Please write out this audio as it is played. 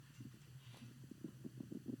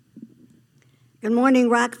Good morning,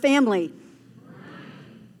 Rock family.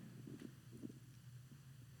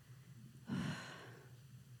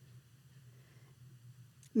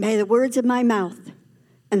 May the words of my mouth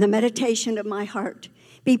and the meditation of my heart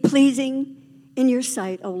be pleasing in your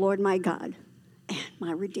sight, O Lord my God and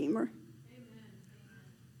my Redeemer.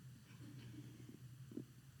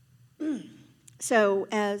 So,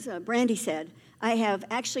 as Brandy said, I have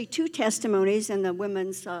actually 2 testimonies in the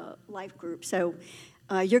women's life group. So,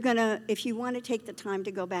 you're going to, if you want to take the time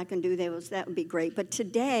to go back and do those, that would be great. But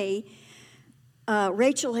today,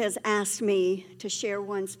 Rachel has asked me to share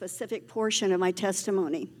one specific portion of my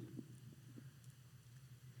testimony.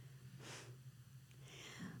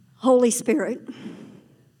 Holy Spirit,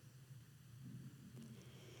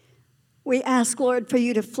 we ask, Lord, for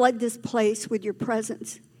you to flood this place with your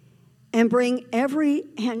presence and bring every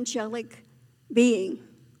angelic being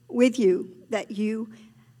with you that you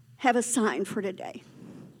have assigned for today.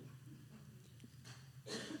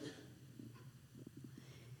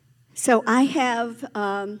 So I have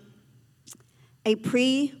a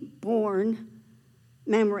pre-born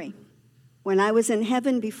memory when I was in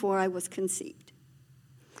heaven before I was conceived.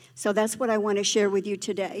 So that's what I want to share with you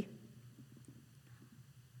today.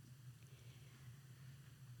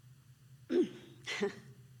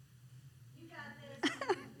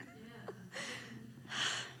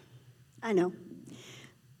 I know.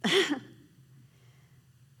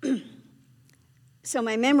 So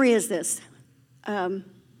my memory is this.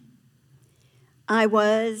 I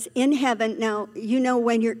was in heaven. Now, you know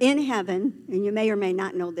when you're in heaven, and you may or may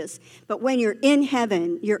not know this, but when you're in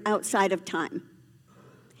heaven, you're outside of time.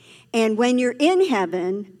 And when you're in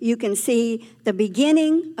heaven, you can see the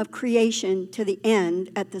beginning of creation to the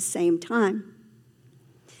end at the same time.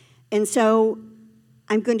 And so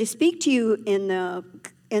I'm going to speak to you in the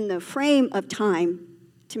frame of time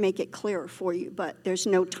to make it clearer for you, but there's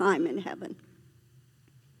no time in heaven.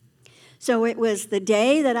 So it was the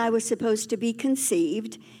day that I was supposed to be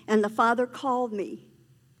conceived, and the Father called me.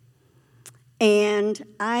 And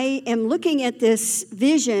I am looking at this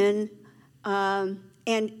vision and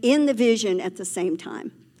in the vision at the same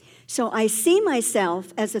time. So I see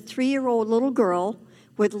myself as a 3-year-old little girl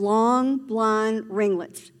with long blonde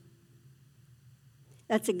ringlets.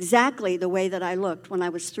 That's exactly the way that I looked when I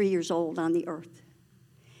was 3 years old on the earth.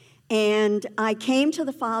 And I came to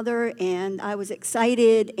the Father, and I was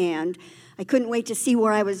excited, and I couldn't wait to see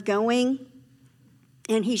where I was going.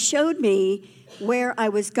 And he showed me where I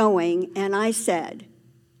was going, and I said,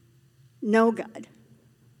 "No, God,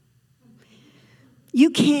 you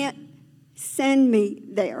can't send me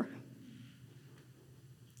there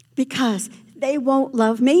because they won't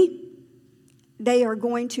love me, they are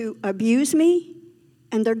going to abuse me,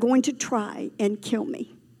 and they're going to try and kill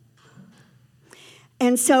me."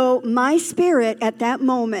 And so my spirit at that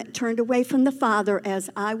moment turned away from the Father as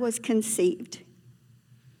I was conceived.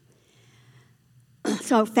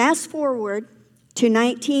 So fast forward to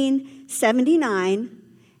 1979,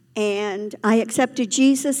 and I accepted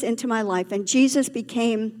Jesus into my life, and Jesus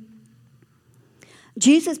became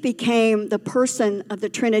the person of the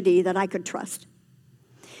Trinity that I could trust.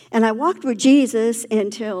 And I walked with Jesus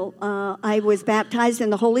until I was baptized in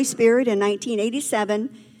the Holy Spirit in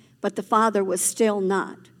 1987, but the Father was still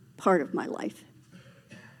not part of my life.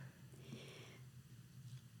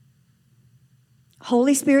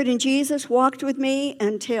 Holy Spirit and Jesus walked with me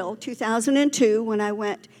until 2002 when I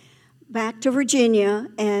went back to Virginia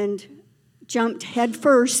and jumped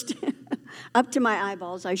headfirst up to my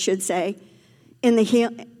eyeballs, I should say,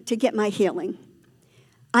 to get my healing.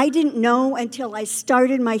 I didn't know until I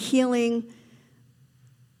started my healing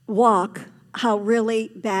walk how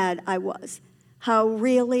really bad I was, how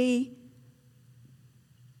really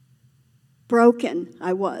broken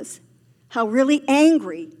I was, how really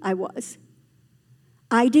angry I was.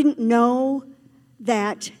 I didn't know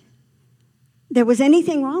that there was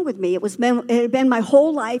anything wrong with me. It had been my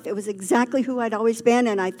whole life. It was exactly who I'd always been,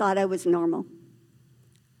 and I thought I was normal.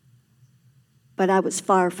 But I was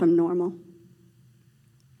far from normal.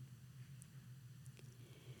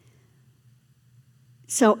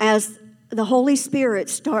 So as the Holy Spirit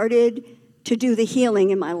started to do the healing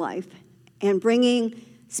in my life and bringing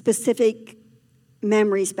specific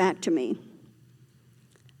memories back to me,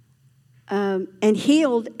 and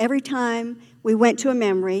healed every time we went to a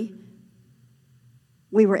memory,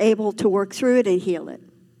 we were able to work through it and heal it.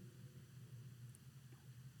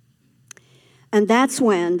 And that's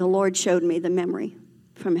when the Lord showed me the memory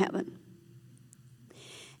from heaven.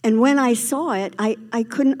 And when I saw it, I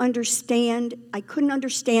couldn't understand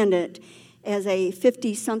it as a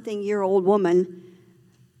 50-something-year-old woman,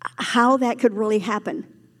 how that could really happen.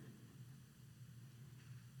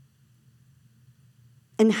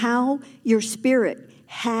 and how your spirit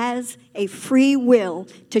has a free will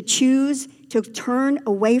to choose to turn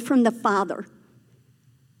away from the Father.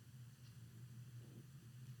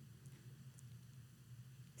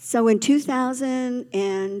 So in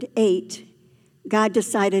 2008, God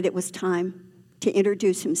decided it was time to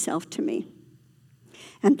introduce himself to me.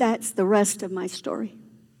 And that's the rest of my story.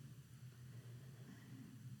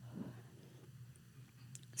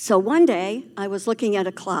 So one day, I was looking at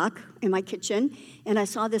a clock in my kitchen, and I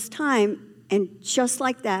saw this time, and just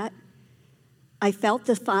like that, I felt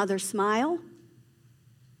the Father smile,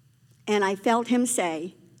 and I felt him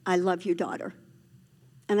say, "I love you, daughter."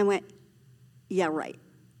 And I went, "Yeah, right."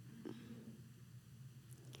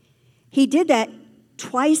 He did that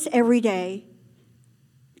twice every day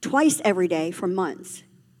for months,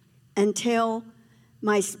 until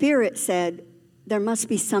my spirit said, there must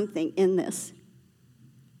be something in this.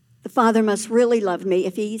 The Father must really love me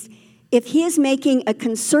if he is making a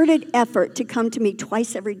concerted effort to come to me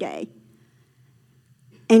twice every day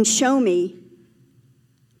and tell me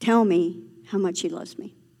how much he loves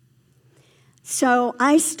me. So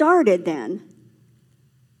I started then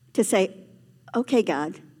to say, okay,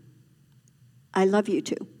 God, I love you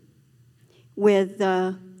too, with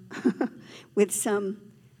some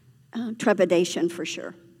trepidation for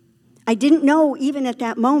sure. I didn't know even at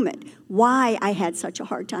that moment why I had such a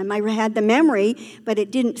hard time. I had the memory, but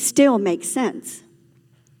it didn't still make sense.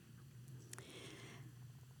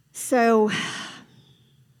 So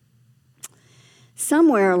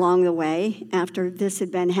somewhere along the way, after this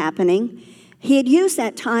had been happening, he had used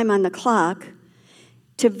that time on the clock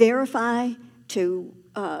to verify, to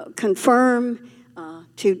confirm,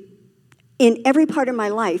 in every part of my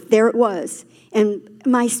life, there it was. And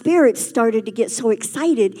my spirit started to get so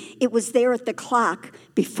excited, it was there at the clock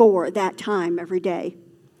before that time every day.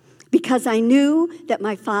 Because I knew that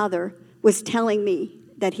my Father was telling me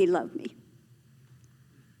that he loved me.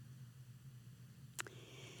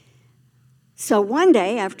 So one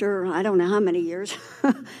day, after I don't know how many years,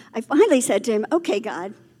 I finally said to him, okay,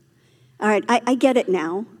 God, all right, I get it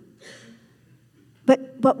now.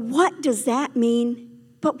 But what does that mean?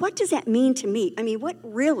 But what does that mean to me? I mean, what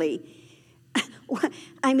really?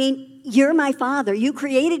 I mean, you're my Father. You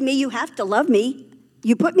created me. You have to love me.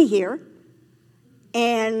 You put me here.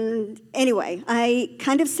 And anyway, I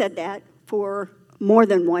kind of said that for more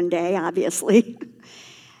than one day, obviously.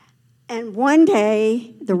 And one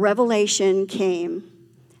day, the revelation came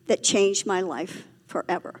that changed my life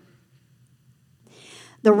forever.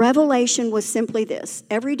 The revelation was simply this.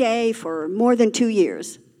 Every day for more than 2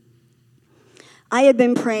 years, I had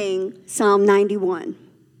been praying Psalm 91.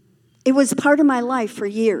 It was part of my life for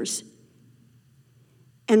years.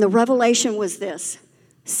 And the revelation was this.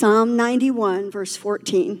 Psalm 91, verse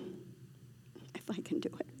 14. If I can do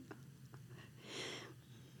it.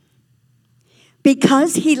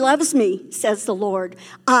 Because he loves me, says the Lord,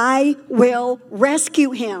 I will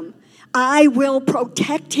rescue him. I will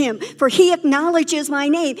protect him, for he acknowledges my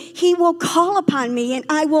name. He will call upon me, and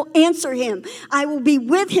I will answer him. I will be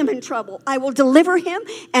with him in trouble. I will deliver him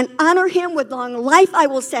and honor him with long life. I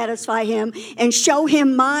will satisfy him and show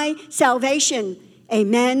him my salvation.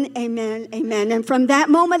 Amen, amen, amen. And from that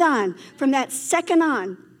moment on, from that second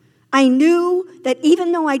on, I knew that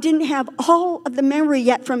even though I didn't have all of the memory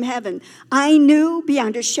yet from heaven, I knew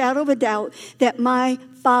beyond a shadow of a doubt that my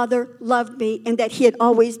Father loved me and that he had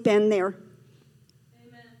always been there.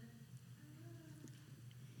 Amen.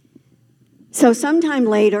 So sometime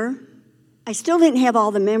later, I still didn't have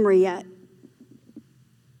all the memory yet.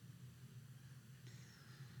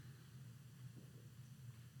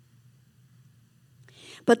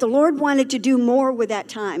 But the Lord wanted to do more with that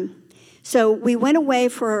time. So we went away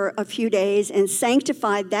for a few days and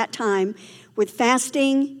sanctified that time with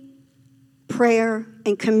fasting, prayer,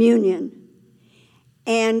 and communion.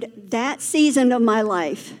 And that season of my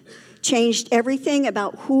life changed everything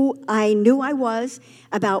about who I knew I was,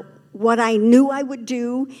 about what I knew I would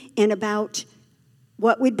do, and about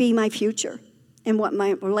what would be my future and what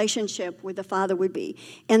my relationship with the Father would be.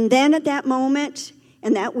 And then at that moment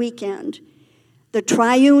and that weekend, the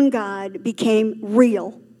triune God became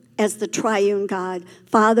real as the triune God,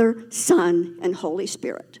 Father, Son, and Holy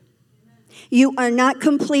Spirit. You are not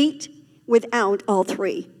complete without all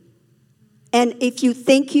three. And if you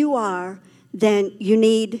think you are, then you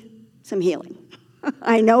need some healing.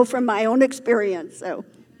 I know from my own experience.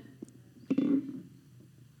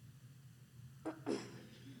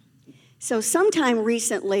 So sometime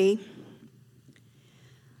recently,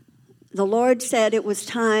 the Lord said it was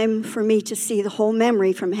time for me to see the whole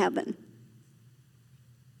memory from heaven.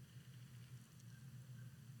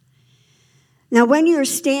 Now, when you're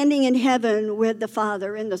standing in heaven with the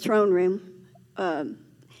Father in the throne room,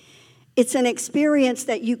 it's an experience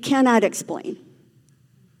that you cannot explain.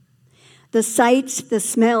 The sights, the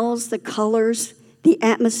smells, the colors, the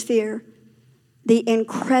atmosphere, the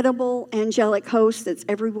incredible angelic host that's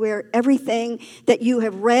everywhere, everything that you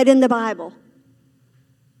have read in the Bible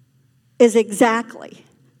is exactly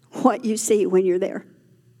what you see when you're there.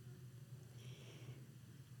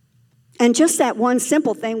 And just that one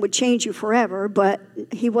simple thing would change you forever, but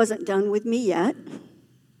he wasn't done with me yet.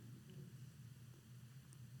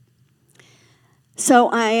 So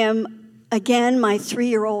I am, again, my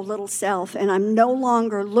 3-year-old little self, and I'm no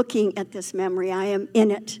longer looking at this memory. I am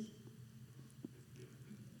in it.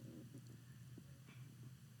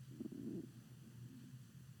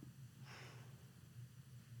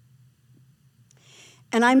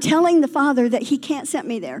 And I'm telling the Father that he can't send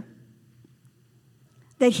me there,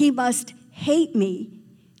 that he must hate me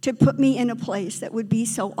to put me in a place that would be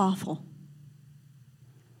so awful.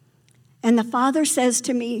 And the Father says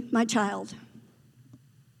to me, my child,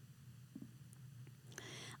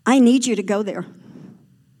 I need you to go there.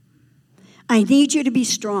 I need you to be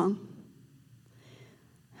strong.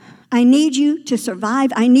 I need you to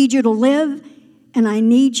survive. I need you to live. And I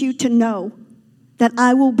need you to know that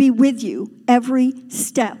I will be with you every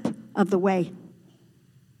step of the way.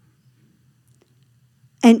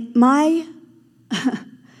 And my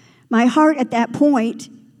heart at that point,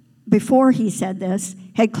 before he said this,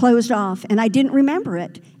 had closed off, and I didn't remember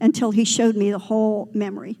it until he showed me the whole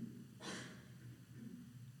memory.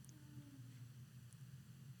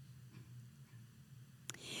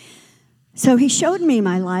 So he showed me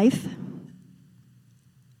my life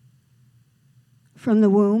from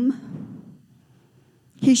the womb.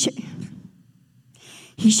 He showed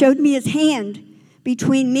me his hand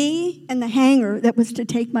between me and the hanger that was to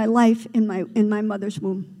take my life in my mother's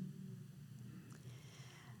womb.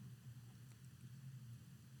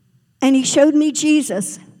 And he showed me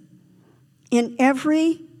Jesus in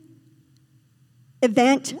every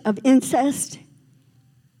event of incest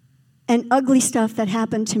and ugly stuff that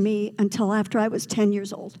happened to me until after I was 10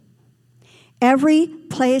 years old. Every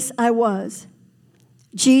place I was,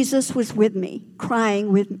 Jesus was with me,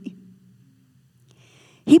 crying with me.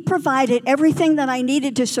 He provided everything that I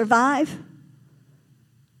needed to survive.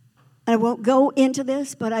 I won't go into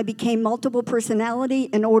this, but I became multiple personality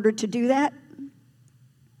in order to do that.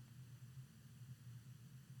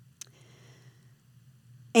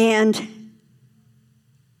 And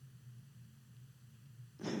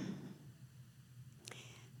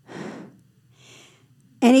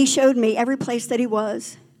he showed me every place that he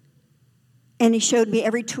was. And he showed me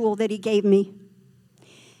every tool that he gave me.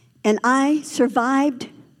 And I survived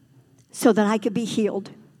so that I could be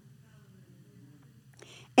healed.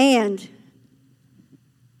 And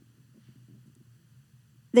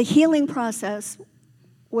the healing process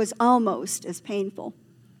was almost as painful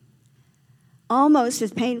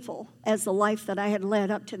as the life that I had led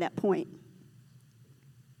up to that point.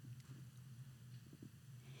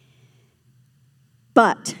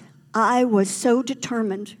 But I was so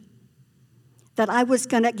determined that I was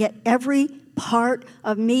going to get every part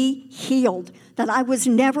of me healed, that I was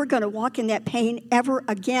never going to walk in that pain ever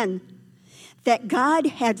again, that God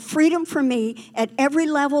had freedom for me at every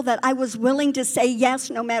level, that I was willing to say yes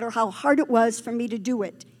no matter how hard it was for me to do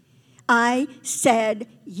it. I said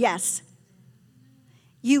yes.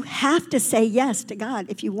 You have to say yes to God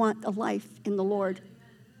if you want a life in the Lord.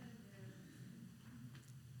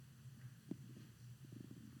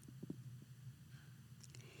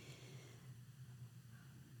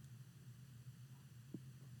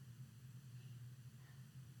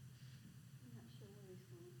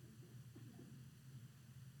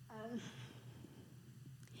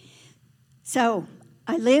 So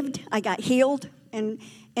I lived, I got healed, and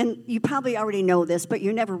you probably already know this, but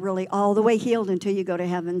you're never really all the way healed until you go to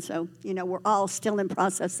heaven. So, we're all still in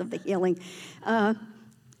process of the healing.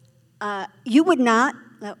 You would not,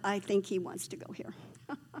 I think he wants to go here.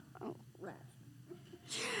 Oh, right.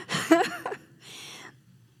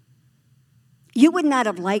 You would not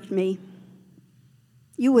have liked me.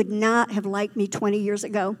 You would not have liked me 20 years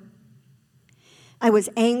ago. I was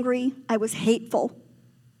angry. I was hateful.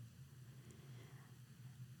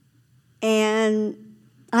 And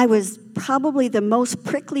I was probably the most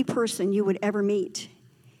prickly person you would ever meet.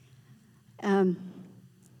 I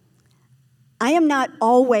am not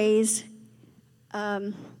always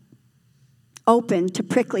open to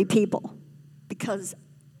prickly people because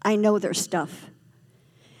I know their stuff.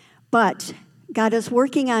 But God is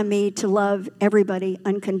working on me to love everybody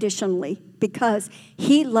unconditionally because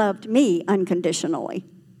he loved me unconditionally.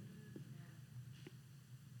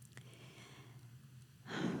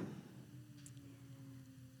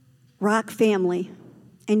 Rock family.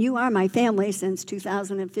 And you are my family since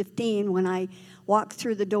 2015 when I walked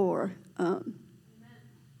through the door.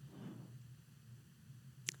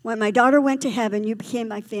 When my daughter went to heaven, you became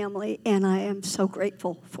my family, and I am so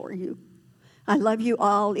grateful for you. I love you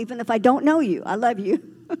all, even if I don't know you. I love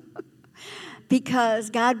you. Because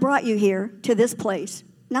God brought you here to this place,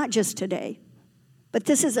 not just today, but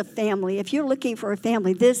this is a family. If you're looking for a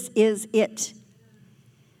family, this is it.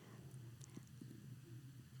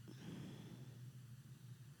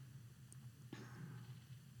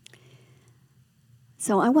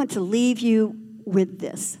 So I want to leave you with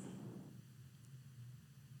this.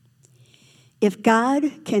 If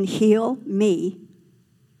God can heal me,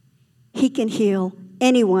 He can heal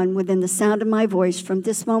anyone within the sound of my voice from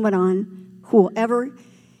this moment on, who will ever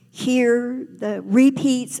hear the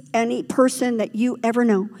repeats, any person that you ever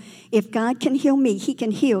know. If God can heal me, He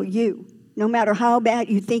can heal you, no matter how bad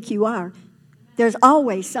you think you are. There's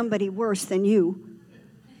always somebody worse than you.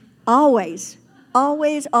 Always,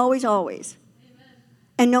 always, always, always.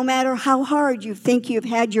 And no matter how hard you think you've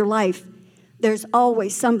had your life, there's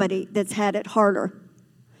always somebody that's had it harder.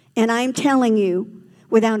 And I'm telling you,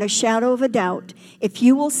 without a shadow of a doubt, if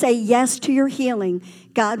you will say yes to your healing,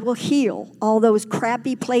 God will heal all those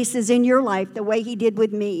crappy places in your life the way He did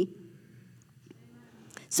with me.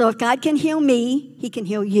 So if God can heal me, He can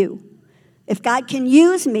heal you. If God can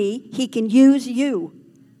use me, He can use you.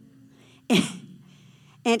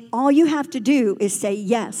 And all you have to do is say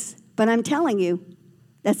yes. But I'm telling you,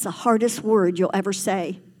 that's the hardest word you'll ever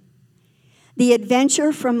say. The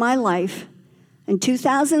adventure from my life in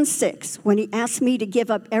 2006, when He asked me to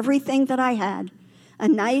give up everything that I had, a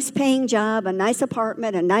nice paying job, a nice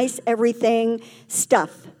apartment, a nice everything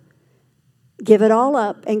stuff, give it all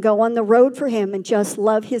up and go on the road for Him and just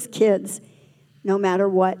love His kids no matter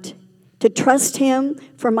what. To trust Him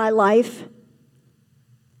for my life.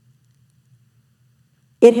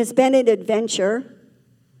 It has been an adventure,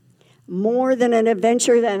 more than an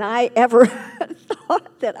adventure than I ever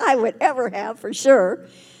thought that I would ever have, for sure.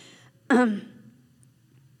 But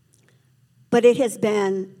it has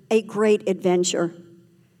been a great adventure.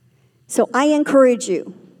 So I encourage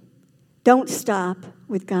you, don't stop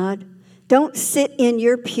with God. Don't sit in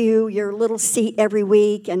your pew, your little seat every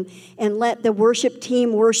week, and let the worship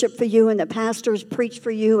team worship for you and the pastors preach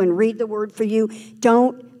for you and read the word for you.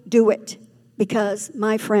 Don't do it, because,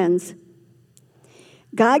 my friends,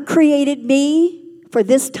 God created me for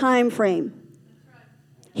this time frame.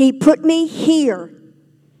 He put me here,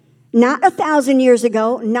 not 1,000 years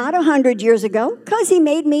ago, not 100 years ago, because He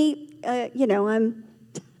made me,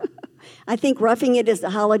 I think Roughing It is the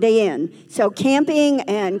Holiday Inn. So camping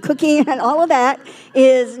and cooking and all of that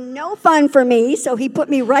is no fun for me. So He put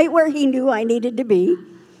me right where He knew I needed to be.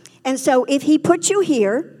 And so if He put you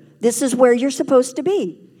here, this is where you're supposed to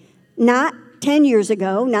be. Not 10 years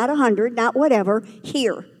ago, not 100, not whatever,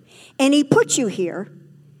 here. And He put you here.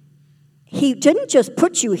 He didn't just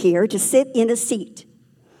put you here to sit in a seat.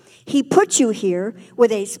 He put you here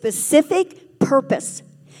with a specific purpose,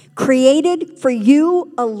 created for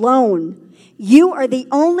you alone. You are the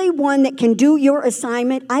only one that can do your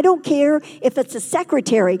assignment. I don't care if it's a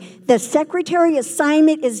secretary. The secretary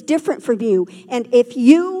assignment is different from you. And if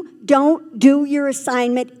you don't do your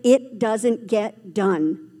assignment, it doesn't get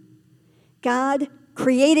done. God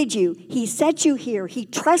created you. He set you here. He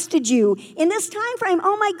trusted you. In this time frame,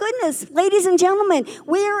 oh my goodness, ladies and gentlemen,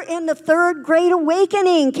 we're in the third great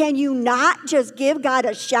awakening. Can you not just give God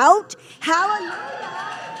a shout? Hallelujah.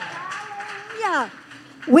 Hallelujah.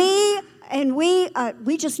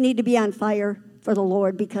 We just need to be on fire for the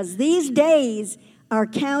Lord, because these days are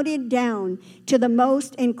counted down to the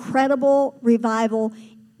most incredible revival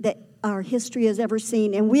that our history has ever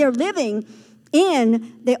seen. And we are living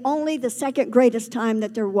in the second greatest time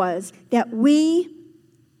that there was, that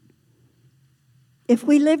if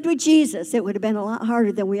we lived with Jesus, it would have been a lot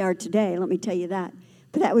harder than we are today, let me tell you that.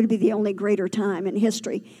 But that would be the only greater time in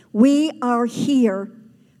history. We are here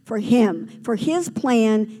for Him, for His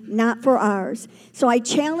plan, not for ours. So I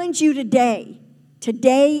challenge you today.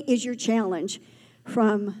 Today is your challenge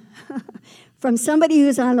from somebody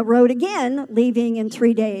who's on the road again, leaving in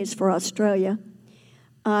 3 days for Australia.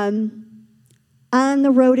 On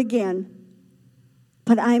the road again.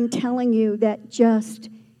 But I'm telling you that just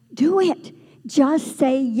do it. Just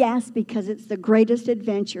say yes, because it's the greatest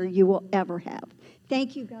adventure you will ever have.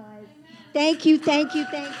 Thank you, guys. Amen. Thank you, thank you,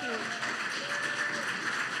 thank you.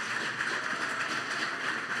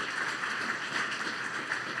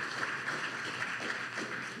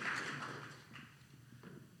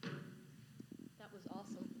 That was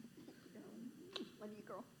awesome. Love you,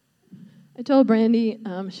 girl. I told Brandy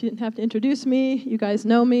she didn't have to introduce me. You guys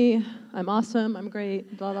know me. I'm awesome. I'm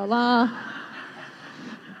great. Blah, blah, blah.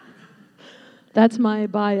 That's my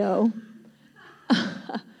bio.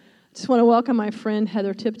 Just want to welcome my friend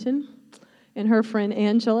Heather Tipton and her friend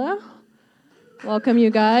Angela. Welcome, you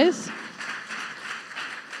guys.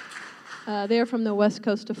 They're from the west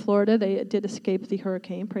coast of Florida. They did escape the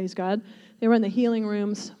hurricane, praise God. They were in the healing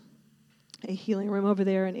rooms, a healing room over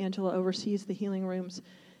there, and Angela oversees the healing rooms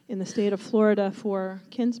in the state of Florida for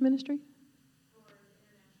Ken's ministry?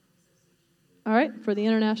 All right, for the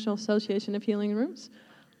International Association of Healing Rooms.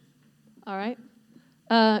 All right.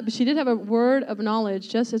 But she did have a word of knowledge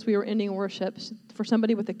just as we were ending worship for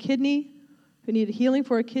somebody with a kidney who needed healing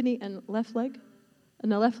for a kidney and left leg.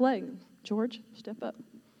 And the left leg. George, step up.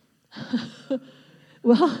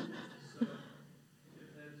 Well,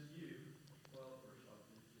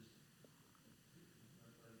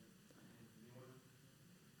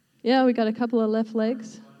 yeah, we got a couple of left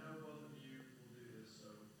legs.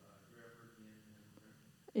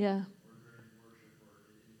 Yeah.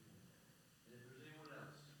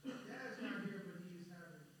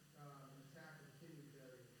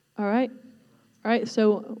 All right,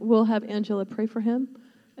 so we'll have Angela pray for him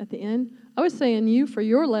at the end. I was saying you for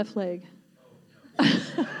your left leg.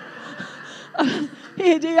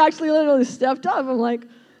 He actually literally stepped up. I'm like,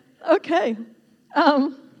 okay.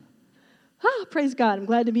 Praise God. I'm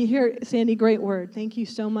glad to be here. Sandy, great word. Thank you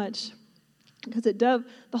so much. Because the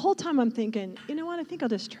whole time I'm thinking, you know what, I think I'll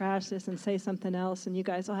just trash this and say something else, and you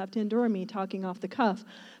guys will have to endure me talking off the cuff.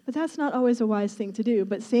 But that's not always a wise thing to do.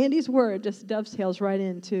 But Sandy's word just dovetails right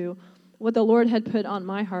into what the Lord had put on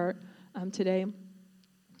my heart today.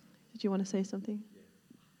 Did you want to say something?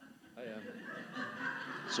 Yeah. I am.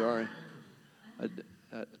 Sorry.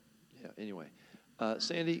 Anyway.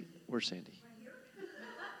 Sandy, where's Sandy?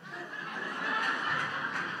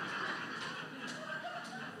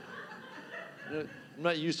 I'm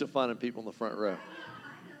not used to finding people in the front row.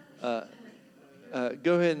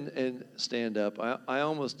 Go ahead and stand up. I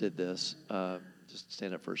almost did this. Just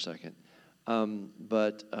stand up for a second.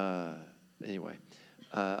 But anyway,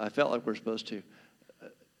 I felt like we're supposed to.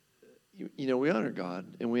 You know, we honor God,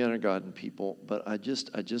 and we honor God and people, but I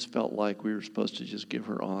just felt like we were supposed to just give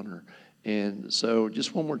her honor. And so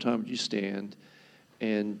just one more time, would you stand?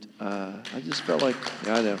 And I just felt like,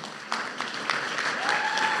 yeah, I know.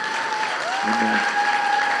 Amen.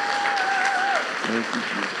 Thank you,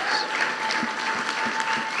 Jesus.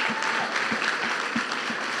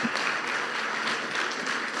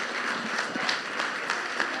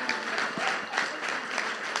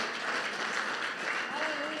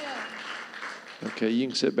 Okay, you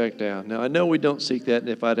can sit back down. Now, I know we don't seek that, and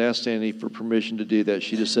if I'd asked Annie for permission to do that,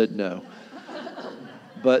 she'd have said no.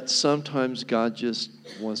 But sometimes God just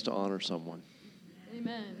wants to honor someone.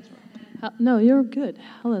 Amen. No, you're good.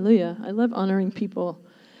 Hallelujah. I love honoring people.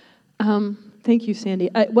 Thank you,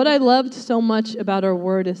 Sandy. What I loved so much about our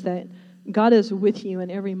word is that God is with you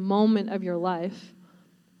in every moment of your life.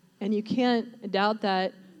 And you can't doubt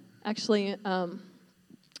that. Actually, I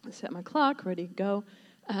set my clock, ready to go.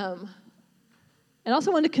 And I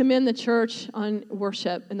also want to commend the church on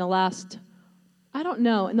worship in the last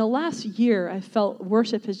year, I felt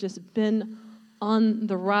worship has just been on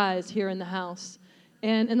the rise here in the house.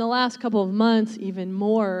 And in the last couple of months, even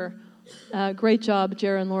more. Great job,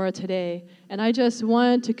 Jared and Laura, today. And I just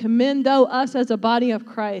want to commend, us as a body of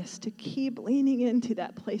Christ to keep leaning into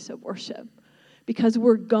that place of worship because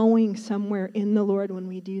we're going somewhere in the Lord when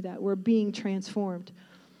we do that. We're being transformed.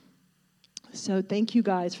 So thank you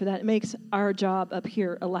guys for that. It makes our job up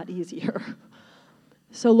here a lot easier.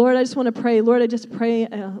 So, Lord, I just want to pray. Lord, I just pray,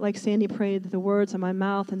 like Sandy prayed, that the words of my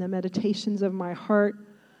mouth and the meditations of my heart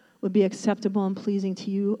would be acceptable and pleasing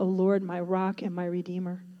to you, O Lord, my rock and my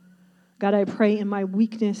redeemer. God, I pray in my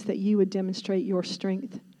weakness that you would demonstrate your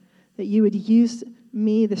strength, that you would use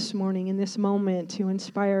me this morning in this moment to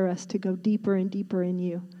inspire us to go deeper and deeper in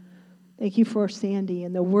you. Thank you for Sandy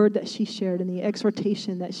and the word that she shared and the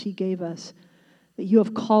exhortation that she gave us, that you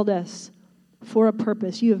have called us for a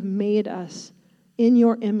purpose. You have made us in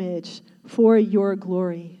your image for your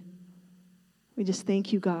glory. We just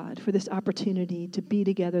thank you, God, for this opportunity to be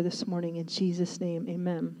together this morning. In Jesus' name,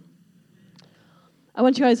 amen. I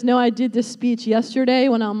want you guys to know I did this speech yesterday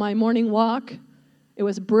when on my morning walk. It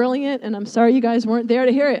was brilliant, and I'm sorry you guys weren't there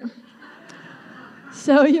to hear it.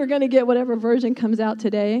 So you're going to get whatever version comes out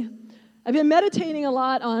today. I've been meditating a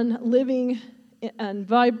lot on living and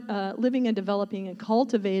developing and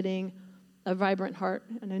cultivating a vibrant heart.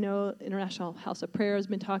 And I know International House of Prayer has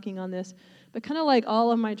been talking on this, but kind of like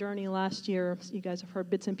all of my journey last year, you guys have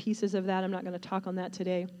heard bits and pieces of that. I'm not going to talk on that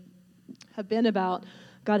today. Have been about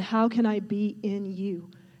God, how can I be in you?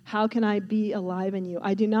 How can I be alive in you?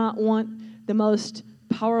 I do not want the most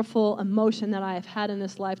powerful emotion that I have had in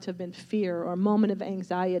this life to have been fear or a moment of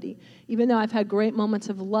anxiety. Even though I've had great moments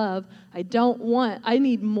of love, I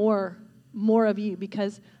need more of you,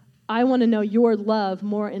 because I want to know your love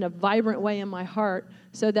more in a vibrant way in my heart,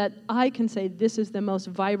 so that I can say this is the most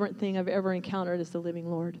vibrant thing I've ever encountered as the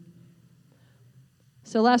living Lord.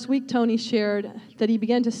 So last week, Tony shared that he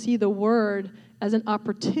began to see the word as an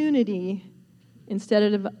opportunity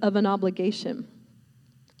instead of an obligation.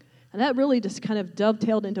 And that really just kind of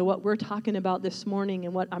dovetailed into what we're talking about this morning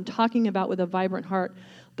and what I'm talking about with a vibrant heart.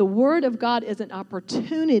 The Word of God is an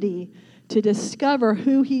opportunity to discover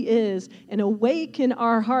who He is and awaken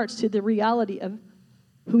our hearts to the reality of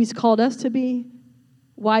who He's called us to be,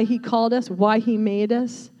 why He called us, why He made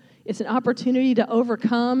us. It's an opportunity to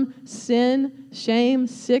overcome sin, shame,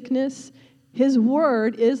 sickness. His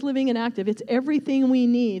Word is living and active. It's everything we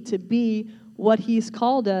need to be what He's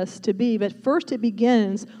called us to be. But first it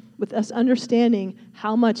begins with us understanding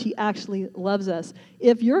how much He actually loves us.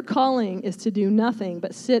 If your calling is to do nothing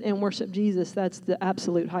but sit and worship Jesus, that's the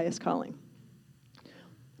absolute highest calling.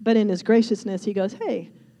 But in His graciousness, He goes,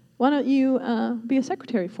 hey, why don't you be a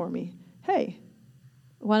secretary for me? Hey,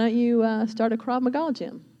 why don't you start a Krav Maga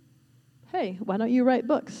gym? Hey, why don't you write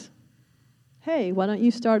books? Hey, why don't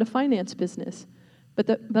you start a finance business?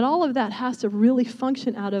 But all of that has to really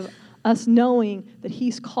function out of us knowing that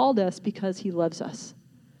He's called us because He loves us,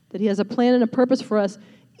 that He has a plan and a purpose for us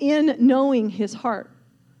in knowing His heart,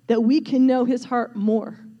 that we can know His heart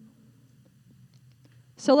more.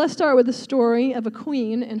 So let's start with the story of a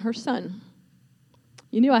queen and her son.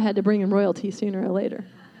 You knew I had to bring in royalty sooner or later.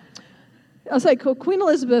 I was like, Queen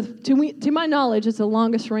Elizabeth, to my knowledge, is the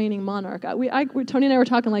longest reigning monarch. Tony and I were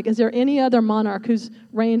talking, like, is there any other monarch who's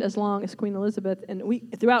reigned as long as Queen Elizabeth? And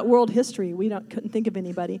throughout world history, couldn't think of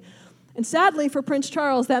anybody. And sadly for Prince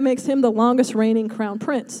Charles, that makes him the longest reigning crown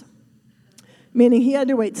prince, meaning he had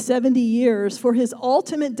to wait 70 years for his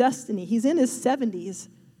ultimate destiny. He's in his 70s,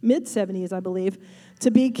 mid-70s, I believe,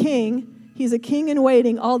 to be king. He's a king in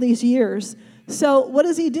waiting all these years. So what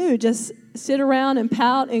does he do? Just sit around and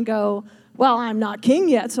pout and go, well, I'm not king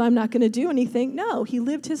yet, so I'm not going to do anything. No, he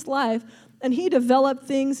lived his life, and he developed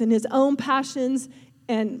things in his own passions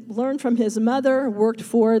and learned from his mother, worked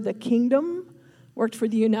for the kingdom, worked for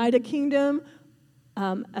the United Kingdom,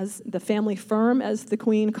 as the family firm, as the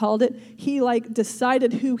queen called it. He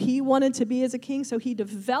decided who he wanted to be as a king, so he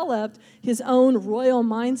developed his own royal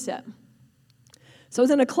mindset. So I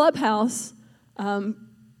was in a clubhouse.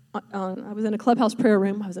 I was in a clubhouse prayer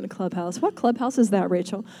room. I was in a clubhouse. What clubhouse is that,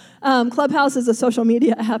 Rachel? Clubhouse is a social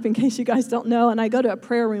media app, in case you guys don't know, and I go to a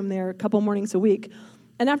prayer room there a couple mornings a week.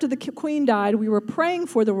 And after the queen died, we were praying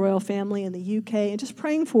for the royal family in the UK and just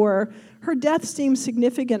praying for her. Her death seemed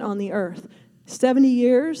significant on the earth. 70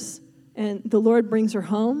 years, and the Lord brings her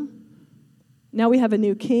home. Now we have a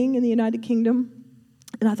new king in the United Kingdom.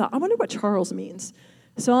 And I thought, I wonder what Charles means.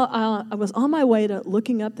 So I was on my way to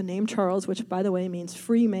looking up the name Charles, which, by the way, means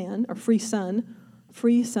free man or free son.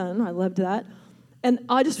 Free son, I loved that. And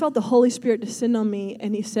I just felt the Holy Spirit descend on me,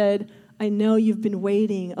 and He said, I know you've been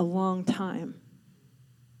waiting a long time,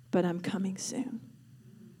 but I'm coming soon.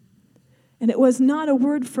 And it was not a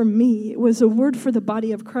word for me. It was a word for the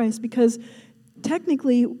body of Christ, because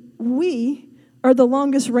technically we are the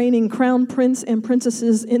longest reigning crown prince and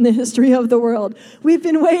princesses in the history of the world. We've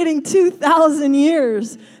been waiting 2,000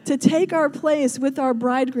 years to take our place with our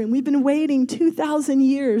bridegroom. We've been waiting 2,000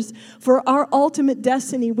 years for our ultimate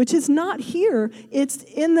destiny, which is not here. It's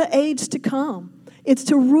in the age to come. It's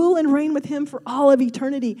to rule and reign with Him for all of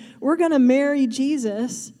eternity. We're going to marry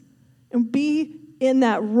Jesus and be in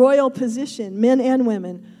that royal position, men and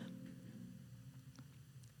women.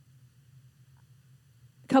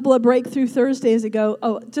 Couple of breakthrough Thursdays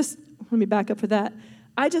ago, just let me back up for that.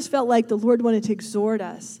 I just felt like the Lord wanted to exhort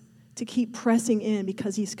us to keep pressing in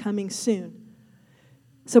because He's coming soon.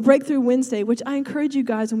 So Breakthrough Wednesday, which I encourage you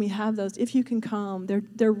guys when we have those, if you can come,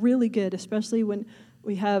 they're really good, especially when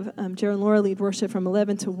we have Jared and Laura lead worship from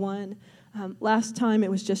 11 to 1. Last time it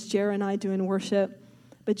was just Jared and I doing worship,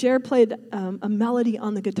 but Jared played a melody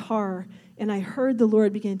on the guitar, and I heard the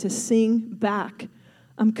Lord begin to sing back,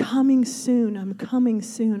 I'm coming soon, I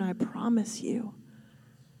promise you.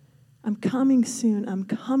 I'm coming soon,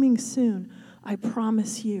 I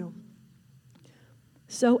promise you.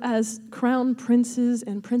 So as crown princes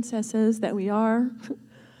and princesses that we are,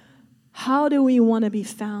 how do we want to be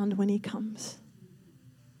found when He comes?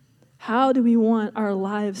 How do we want our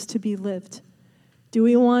lives to be lived? Do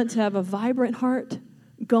we want to have a vibrant heart,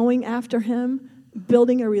 going after Him,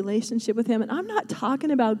 building a relationship with Him? And I'm not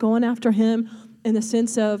talking about going after Him in the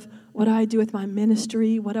sense of, what do I do with my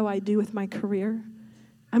ministry? What do I do with my career?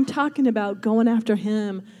 I'm talking about going after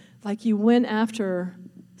him like you went after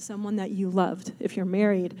someone that you loved. If you're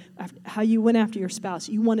married, how you went after your spouse.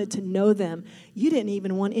 You wanted to know them. You didn't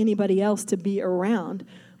even want anybody else to be around.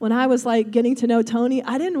 When I was like getting to know Tony,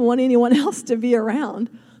 I didn't want anyone else to be around.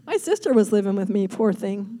 My sister was living with me, poor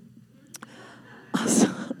thing.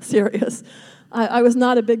 Serious. I was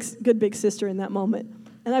not a good big sister in that moment.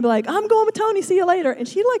 And I'd be like, I'm going with Tony, see you later. And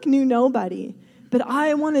she like knew nobody. But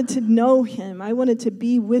I wanted to know him. I wanted to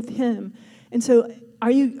be with him. And so are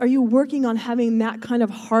you working on having that kind of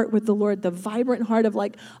heart with the Lord, the vibrant heart of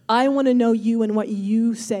like, I want to know you and what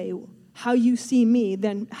you say, how you see me,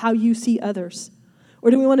 than how you see others? Or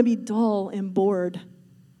do we want to be dull and bored?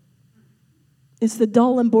 It's the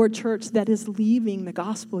dull and bored church that is leaving the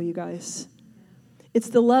gospel, you guys. It's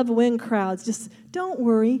the love win crowds. Just don't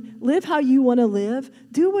worry. Live how you want to live.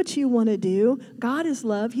 Do what you want to do. God is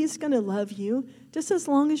love. He's going to love you just as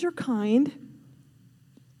long as you're kind.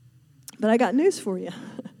 But I got news for you.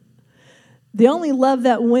 The only love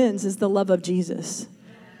that wins is the love of Jesus.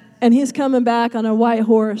 And he's coming back on a white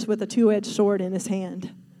horse with a two-edged sword in his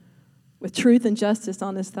hand, with truth and justice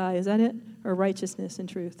on his thigh. Is that it? Or righteousness and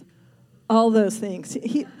truth? All those things.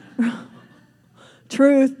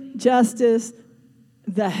 Truth, justice,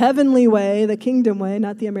 the heavenly way, the kingdom way,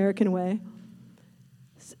 not the American way.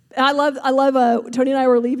 I love. Tony and I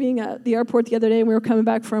were leaving the airport the other day, and we were coming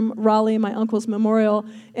back from Raleigh, my uncle's memorial,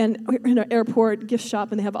 and we're in an airport gift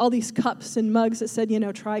shop, and they have all these cups and mugs that said,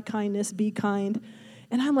 try kindness, be kind.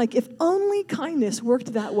 And I'm like, if only kindness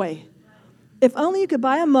worked that way. If only you could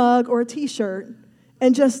buy a mug or a T-shirt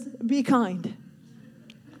and just be kind.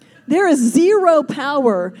 There is zero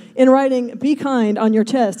power in writing "be kind" on your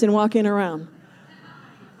chest and walking around.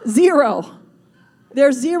 Zero.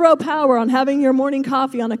 There's zero power on having your morning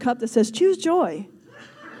coffee on a cup that says, choose joy.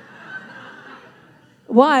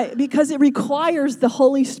 Why? Because it requires the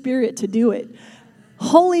Holy Spirit to do it.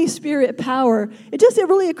 Holy Spirit power. It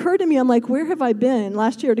really occurred to me, I'm like, where have I been?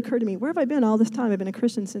 Last year it occurred to me, where have I been all this time? I've been a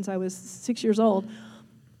Christian since I was 6 years old.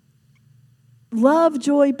 Love,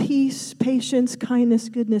 joy, peace, patience, kindness,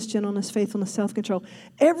 goodness, gentleness, faithfulness, self-control.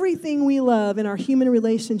 Everything we love in our human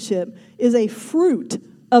relationship is a fruit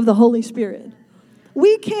of the Holy Spirit.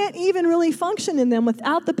 We can't even really function in them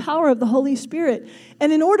without the power of the Holy Spirit.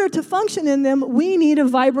 And in order to function in them, we need a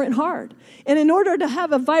vibrant heart. And in order to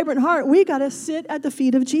have a vibrant heart, we got to sit at the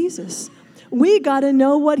feet of Jesus. We got to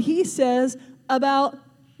know what he says about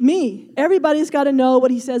me. Everybody's got to know what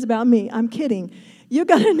he says about me. I'm kidding. You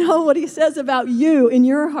got to know what he says about you in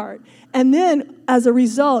your heart. And then, as a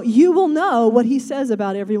result, you will know what he says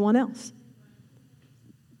about everyone else.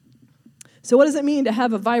 So what does it mean to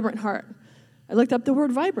have a vibrant heart? I looked up the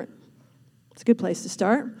word vibrant. It's a good place to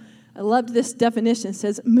start. I loved this definition. It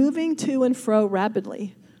says, moving to and fro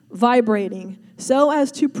rapidly, vibrating, so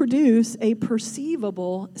as to produce a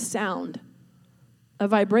perceivable sound, a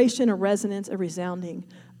vibration, a resonance, a resounding.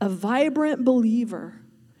 A vibrant believer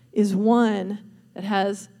is one that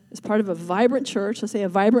is part of a vibrant church. Let's say a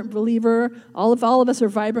vibrant believer. All of us are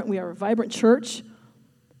vibrant. We are a vibrant church.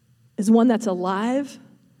 Is one that's alive,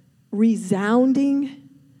 resounding,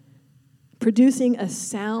 producing a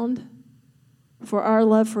sound for our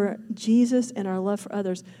love for Jesus and our love for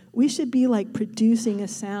others. We should be like producing a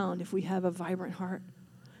sound if we have a vibrant heart.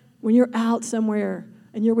 When you're out somewhere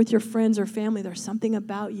and you're with your friends or family, there's something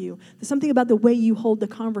about you. There's something about the way you hold the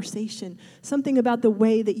conversation, something about the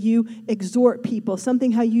way that you exhort people,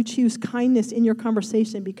 something how you choose kindness in your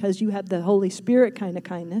conversation because you have the Holy Spirit kind of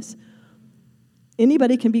kindness.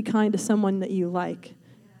 Anybody can be kind to someone that you like.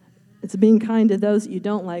 It's being kind to those that you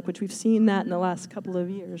don't like, which we've seen that in the last couple of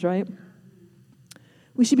years, right?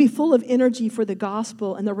 We should be full of energy for the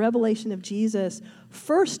gospel and the revelation of Jesus,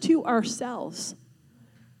 first to ourselves,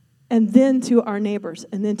 and then to our neighbors,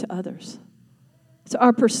 and then to others. So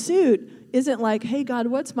our pursuit isn't like, hey, God,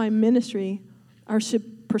 what's my ministry? Our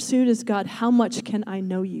pursuit is, God, how much can I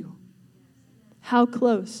know you? How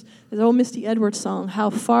close? There's an old Misty Edwards song, how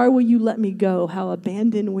far will you let me go? How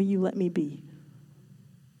abandoned will you let me be?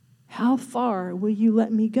 How far will you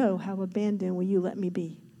let me go? How abandoned will you let me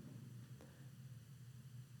be?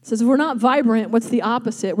 It says if we're not vibrant, what's the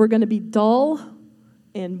opposite? We're going to be dull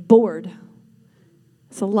and bored.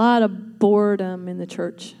 It's a lot of boredom in the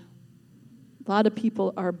church. A lot of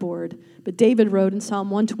people are bored. But David wrote in Psalm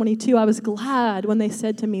 122, I was glad when they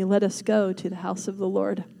said to me, let us go to the house of the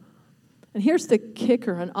Lord. And here's the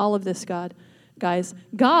kicker on all of this, guys.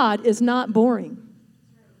 God is not boring.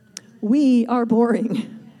 We are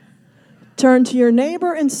boring. Turn to your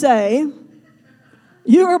neighbor and say,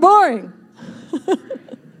 you are boring.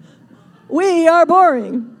 We are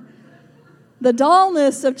boring. The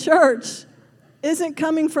dullness of church isn't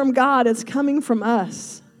coming from God, it's coming from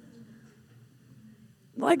us.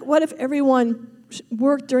 Like, what if everyone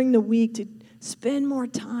worked during the week to spend more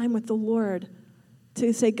time with the Lord,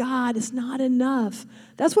 to say, God, it's not enough.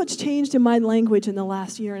 That's what's changed in my language in the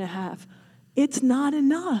last year and a half. It's not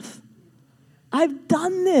enough. I've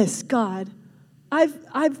done this, God.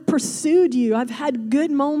 I've pursued you. I've had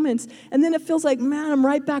good moments. And then it feels like, man, I'm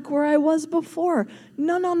right back where I was before.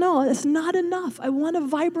 No. It's not enough. I want a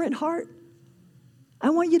vibrant heart. I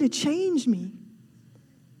want you to change me.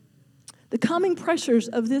 The coming pressures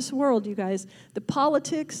of this world, you guys, the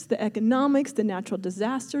politics, the economics, the natural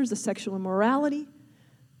disasters, the sexual immorality,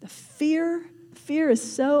 the fear is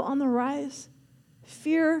so on the rise.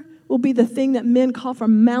 Fear will be the thing that men call for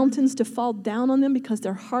mountains to fall down on them because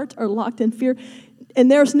their hearts are locked in fear. And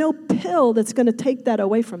there's no pill that's going to take that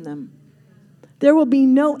away from them. There will be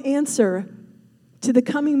no answer to the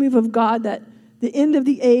coming move of God, that the end of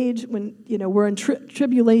the age when we're in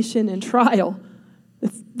tribulation and trial,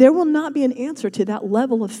 there will not be an answer to that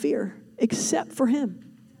level of fear except for him,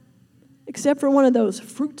 except for one of those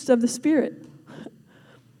fruits of the Spirit.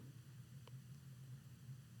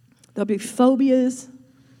 There'll be phobias.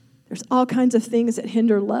 There's all kinds of things that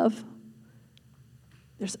hinder love.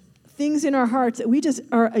 There's things in our hearts that we just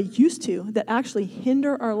are used to that actually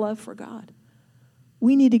hinder our love for God.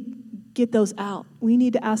 We need to get those out. We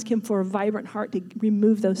need to ask him for a vibrant heart to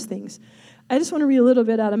remove those things. I just want to read a little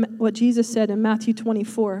bit out of what Jesus said in Matthew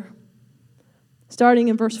 24. Starting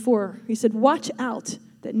in verse 4, he said, watch out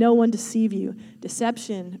that no one deceive you.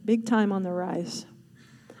 Deception, big time on the rise.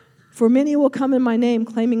 For many will come in my name,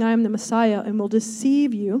 claiming I am the Messiah, and will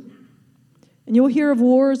deceive you. And you will hear of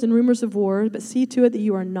wars and rumors of wars, but see to it that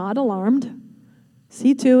you are not alarmed.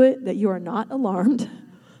 See to it that you are not alarmed.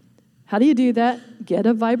 How do you do that? Get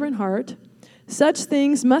a vibrant heart. Such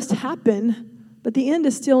things must happen, but the end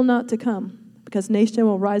is still not to come, because nation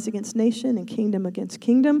will rise against nation and kingdom against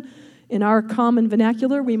kingdom. In our common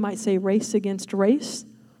vernacular, we might say race against race.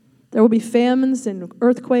 There will be famines and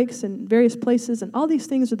earthquakes in various places, and all these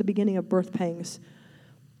things are the beginning of birth pangs.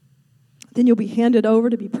 Then you'll be handed over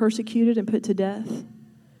to be persecuted and put to death,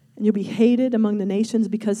 and you'll be hated among the nations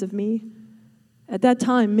because of me. At that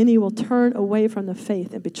time, many will turn away from the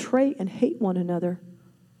faith and betray and hate one another,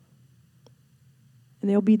 and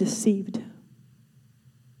they'll be deceived.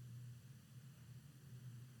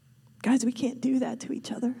 Guys, we can't do that to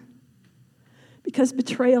each other because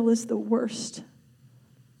betrayal is the worst.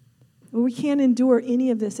 We can't endure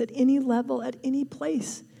any of this at any level, at any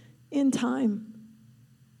place in time.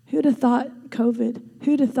 Who'd have thought COVID?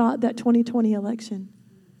 Who'd have thought that 2020 election?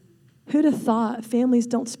 Who'd have thought families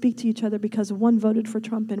don't speak to each other because one voted for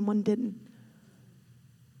Trump and one didn't?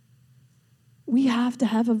 We have to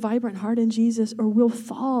have a vibrant heart in Jesus, or we'll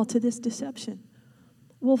fall to this deception.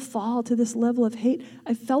 We'll fall to this level of hate.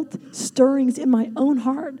 I felt stirrings in my own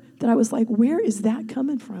heart that I was like, where is that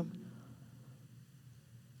coming from?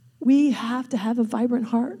 We have to have a vibrant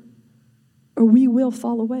heart, or we will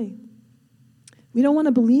fall away. We don't want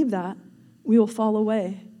to believe that. We will fall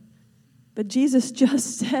away. But Jesus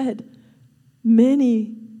just said,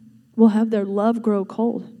 many will have their love grow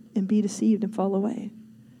cold and be deceived and fall away.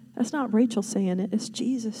 That's not Rachel saying it. It's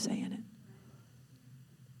Jesus saying it.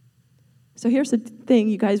 So here's the thing,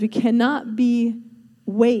 you guys. We cannot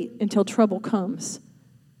wait until trouble comes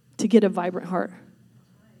to get a vibrant heart.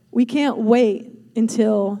 We can't wait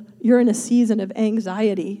until you're in a season of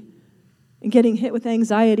anxiety and getting hit with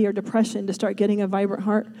anxiety or depression to start getting a vibrant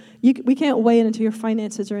heart. We can't wait until your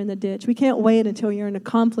finances are in the ditch. We can't wait until you're in a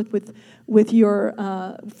conflict with your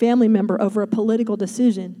family member over a political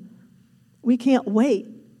decision. We can't wait.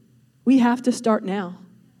 We have to start now.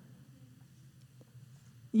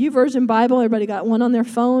 YouVersion Bible, everybody got one on their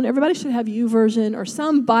phone. Everybody should have YouVersion or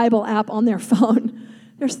some Bible app on their phone.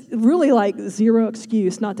 There's really like zero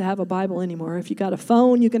excuse not to have a Bible anymore. If you got a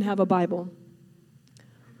phone, you can have a Bible.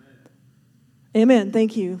 Amen.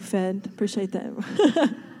 Thank you, Fed. Appreciate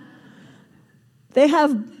that. They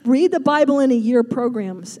have Read the Bible in a Year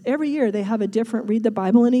programs. Every year they have a different Read the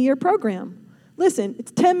Bible in a Year program. Listen,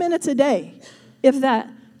 it's 10 minutes a day, if that.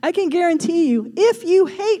 I can guarantee you, if you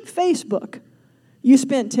hate Facebook, you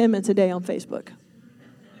spent 10 minutes a day on Facebook.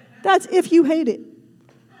 That's if you hate it.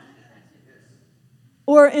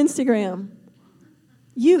 Or Instagram.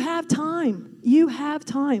 You have time. You have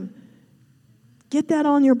time. Get that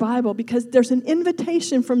on your Bible, because there's an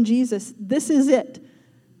invitation from Jesus. This is it.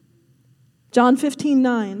 John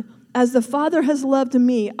 15:9. As the Father has loved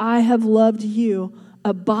me, I have loved you.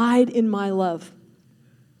 Abide in my love.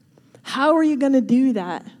 How are you going to do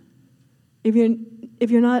that if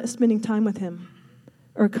if you're not spending time with him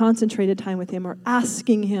or concentrated time with him or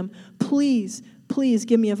asking him, please, please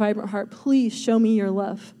give me a vibrant heart. Please show me your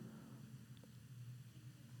love.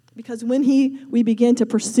 Because when we begin to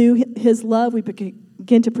pursue his love, we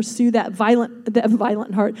begin to pursue that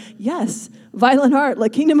violent heart. Yes, violent heart. The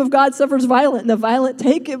kingdom of God suffers violent, and the violent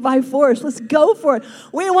take it by force. Let's go for it.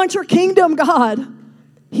 We want your kingdom, God.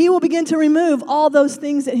 He will begin to remove all those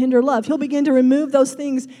things that hinder love. He'll begin to remove those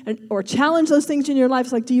things or challenge those things in your life.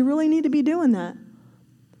 It's like, do you really need to be doing that?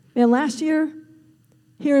 Man, last year,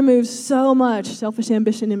 he removed so much selfish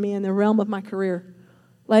ambition in me in the realm of my career.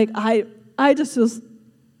 Like, I just was,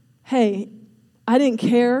 hey, I didn't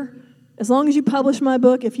care. As long as you publish my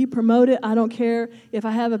book, if you promote it, I don't care. If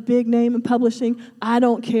I have a big name in publishing, I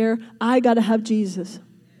don't care. I got to have Jesus.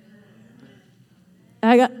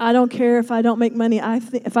 I don't care if I don't make money.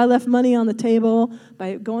 If I left money on the table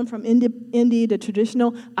by going from indie to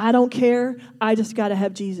traditional, I don't care. I just got to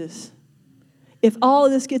have Jesus. If all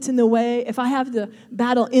of this gets in the way, if I have to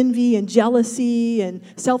battle envy and jealousy and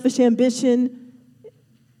selfish ambition,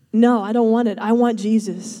 no, I don't want it. I want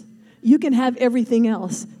Jesus. You can have everything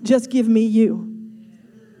else. Just give me you.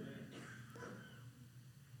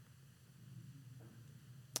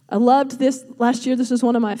 I loved this last year. This is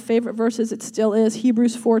one of my favorite verses. It still is.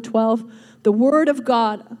 Hebrews 4:12. The word of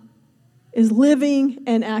God is living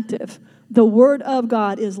and active. The word of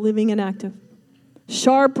God is living and active.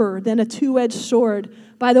 Sharper than a two-edged sword.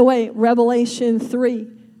 By the way, Revelation 3.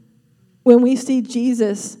 When we see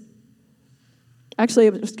Jesus, it's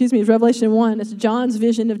Revelation 1. It's John's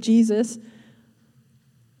vision of Jesus.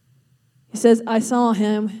 He says, I saw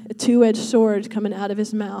him, a two-edged sword coming out of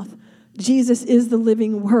his mouth. Jesus is the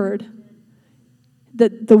living word.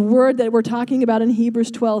 The word that we're talking about in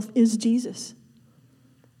Hebrews 12 is Jesus.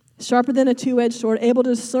 Sharper than a two-edged sword, able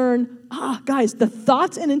to discern, guys, the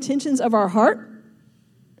thoughts and intentions of our heart,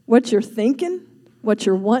 what you're thinking, what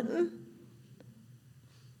you're wanting.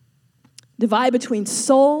 Divide between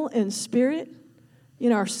soul and spirit. You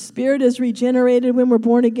know, our spirit is regenerated when we're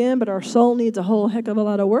born again, but our soul needs a whole heck of a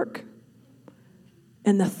lot of work.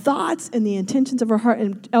 And the thoughts and the intentions of our heart,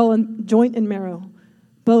 and joint and marrow,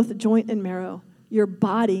 both joint and marrow, your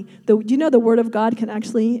body. Do you know the word of God can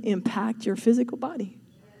actually impact your physical body?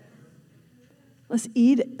 Let's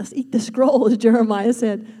eat the scroll, as Jeremiah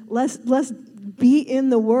said. Let's be in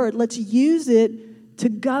the word. Let's use it to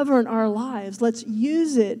govern our lives. Let's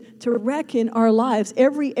use it to reckon our lives.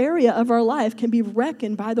 Every area of our life can be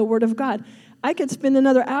reckoned by the word of God. I could spend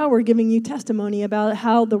another hour giving you testimony about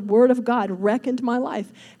how the word of God reckoned my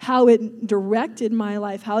life, how it directed my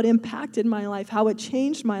life, how it impacted my life, how it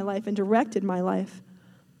changed my life and directed my life.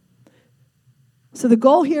 So the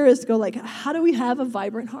goal here is to go how do we have a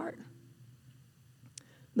vibrant heart?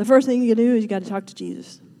 The first thing you do is you got to talk to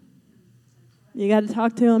Jesus. You got to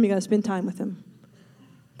talk to him. You got to spend time with him.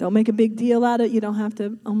 Don't make a big deal out of it. You don't have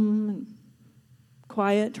to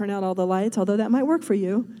quiet, turn out all the lights, although that might work for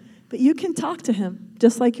you. But you can talk to him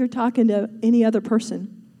just like you're talking to any other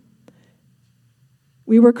person.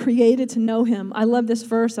 We were created to know him. I love this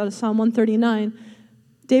verse out of Psalm 139.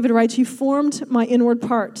 David writes, you formed my inward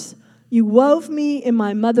parts. You wove me in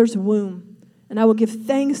my mother's womb. And I will give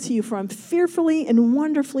thanks to you, for I'm fearfully and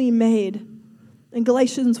wonderfully made. In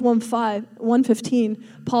Galatians 1:15,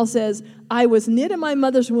 Paul says, I was knit in my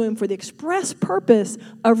mother's womb for the express purpose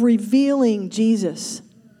of revealing Jesus.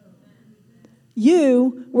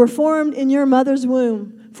 You were formed in your mother's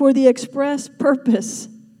womb for the express purpose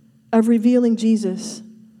of revealing Jesus.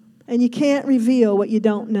 And you can't reveal what you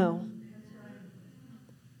don't know.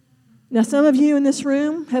 Now, some of you in this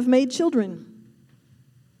room have made children.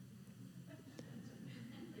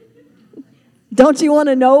 Don't you want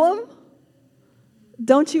to know them?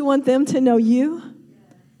 Don't you want them to know you?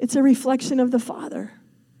 It's a reflection of the Father.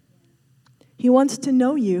 He wants to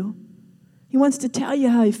know you. He wants to tell you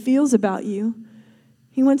how he feels about you.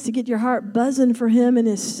 He wants to get your heart buzzing for him and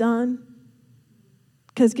his son.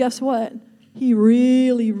 Because guess what? He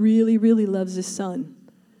really, really, really loves his son.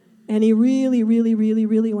 And he really, really, really,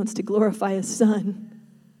 really wants to glorify his son.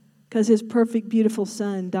 Because his perfect, beautiful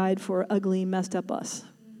son died for ugly, messed up us.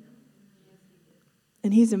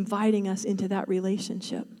 And he's inviting us into that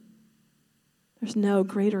relationship. There's no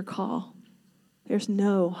greater call. There's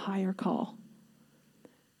no higher call.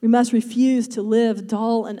 We must refuse to live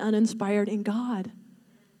dull and uninspired in God.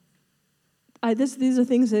 These are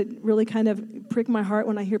things that really kind of prick my heart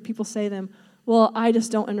when I hear people say them. Well, I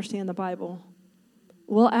just don't understand the Bible.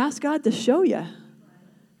 Well, ask God to show you.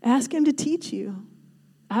 Ask him to teach you.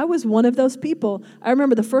 I was one of those people. I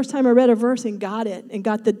remember the first time I read a verse and got it and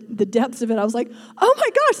got the depths of it. I was like, oh my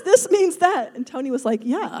gosh, this means that. And Tony was like,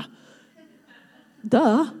 yeah.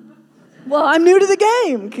 Duh. Well, I'm new to the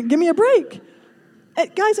game. Give me a break.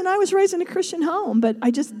 Guys, and I was raised in a Christian home, but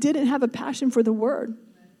I just didn't have a passion for the word.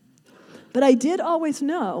 But I did always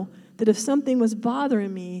know that if something was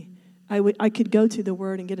bothering me, I could go to the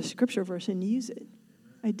word and get a scripture verse and use it.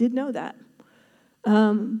 I did know that.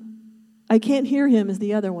 I can't hear him is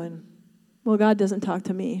the other one. Well, God doesn't talk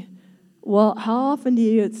to me. Well, how often do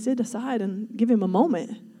you sit aside and give him a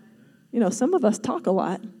moment? You know, some of us talk a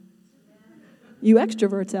lot. You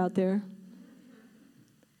extroverts out there.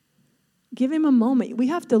 Give him a moment. We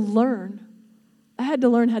have to learn. I had to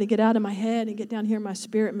learn how to get out of my head and get down here in my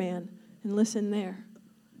spirit man and listen there.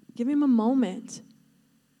 Give him a moment.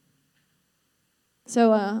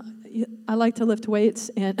 So I like to lift weights,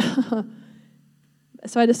 and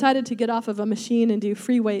so I decided to get off of a machine and do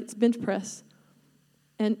free weights, bench press.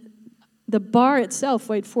 And the bar itself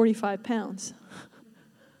weighed 45 pounds.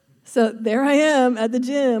 So there I am at the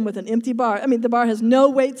gym with an empty bar. I mean, the bar has no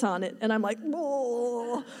weights on it. And I'm like,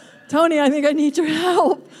 oh, Tony, I think I need your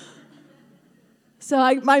help. So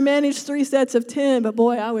I managed 3 sets of 10, but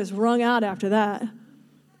boy, I was wrung out after that.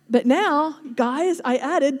 But now, guys, I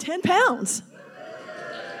added 10 pounds.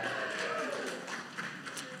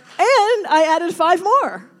 And I added 5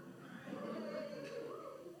 more.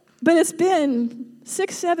 But it's been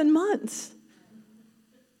 6-7 months.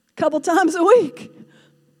 A couple times a week.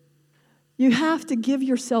 You have to give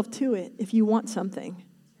yourself to it if you want something.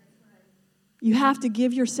 You have to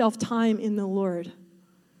give yourself time in the Lord.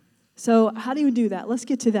 So how do you do that? Let's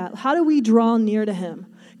get to that. How do we draw near to him?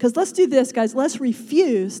 Because let's do this, guys. Let's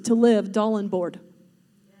refuse to live dull and bored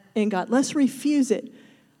in God. Let's refuse it.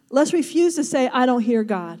 Let's refuse to say, I don't hear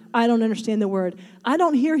God. I don't understand the word. I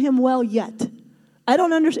don't hear him well yet. I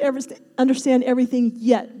don't understand everything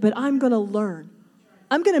yet, but I'm going to learn.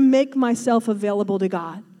 I'm going to make myself available to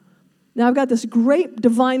God. Now, I've got this great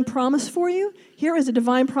divine promise for you. Here is a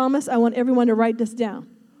divine promise. I want everyone to write this down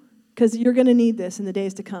because you're going to need this in the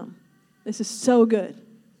days to come. This is so good.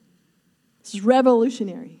 This is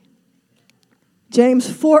revolutionary. James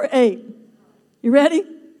 4:8. You ready?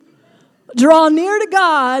 Draw near to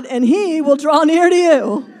God, and he will draw near to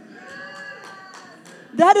you.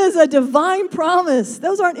 That is a divine promise.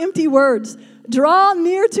 Those aren't empty words. Draw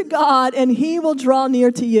near to God, and he will draw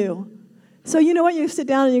near to you. So you know what? You sit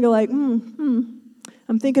down and you go like,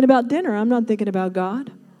 I'm thinking about dinner. I'm not thinking about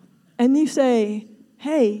God. And you say,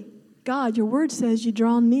 hey, God, your word says you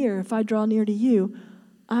draw near. If I draw near to you,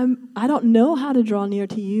 I don't know how to draw near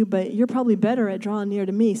to you, but you're probably better at drawing near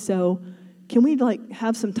to me. So can we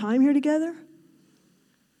have some time here together?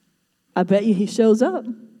 I bet you he shows up.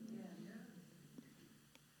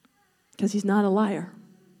 Because he's not a liar.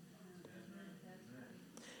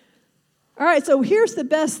 All right, so here's the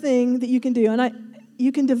best thing that you can do. And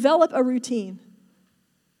you can develop a routine.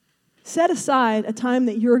 Set aside a time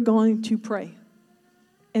that you're going to pray.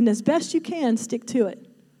 And as best you can, stick to it.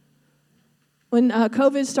 When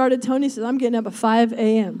COVID started, Tony said, I'm getting up at 5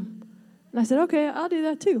 a.m. And I said, okay, I'll do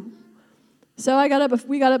that too. So we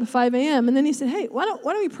got up at 5 a.m. And then he said, hey, why don't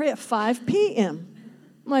we pray at 5 p.m.?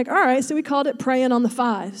 I'm like, all right. So we called it praying on the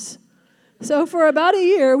fives. So for about a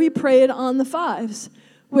year, we prayed on the fives,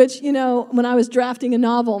 which, when I was drafting a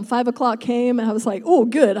novel and 5 o'clock came, and I was like, oh,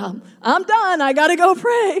 good, I'm done. I got to go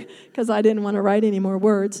pray because I didn't want to write any more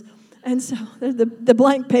words. And so there's the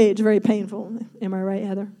blank page, very painful. Am I right,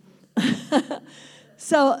 Heather?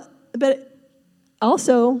 But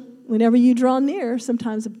also, whenever you draw near,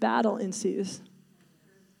 sometimes a battle ensues.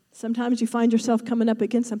 Sometimes you find yourself coming up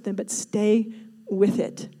against something, but stay with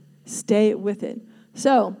it. Stay with it.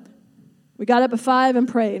 So we got up at 5 and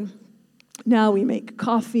prayed. Now we make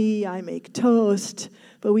coffee, I make toast,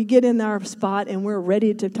 but we get in our spot and we're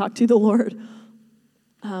ready to talk to the Lord.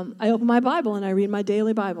 I open my Bible and I read my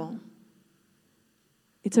daily Bible.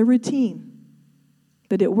 It's a routine,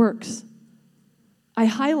 but it works. I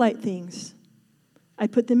highlight things. I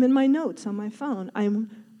put them in my notes on my phone.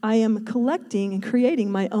 I am collecting and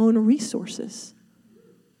creating my own resources.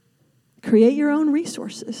 Create your own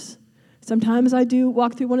resources. Sometimes I do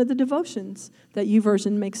walk through one of the devotions that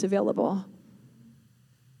YouVersion makes available.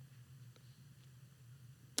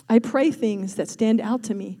 I pray things that stand out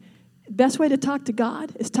to me. Best way to talk to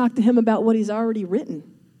God is talk to him about what he's already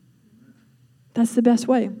written. That's the best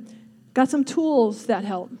way. Got some tools that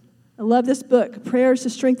help. I love this book, Prayers to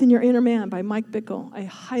Strengthen Your Inner Man by Mike Bickle. I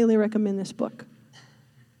highly recommend this book.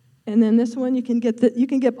 And then this one, you can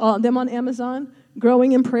get all them on Amazon,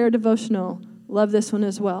 Growing in Prayer Devotional. Love this one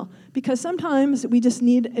as well. Because sometimes we just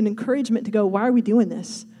need an encouragement to go, why are we doing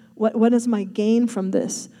this? What is my gain from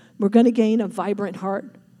this? We're going to gain a vibrant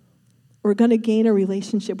heart. We're going to gain a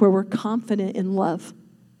relationship where we're confident in love.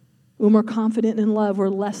 When we're confident in love, we're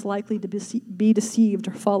less likely to be deceived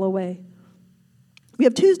or fall away. We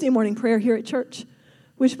have Tuesday morning prayer here at church,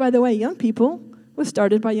 which, by the way, young people, was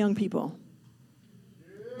started by young people.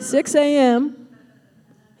 6 a.m.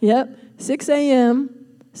 Yep, 6 a.m.,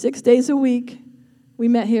 6 days a week. We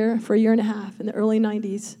met here for a year and a half in the early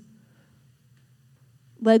 90s.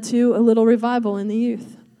 Led to a little revival in the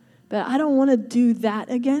youth. But I don't want to do that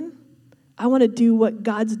again. I want to do what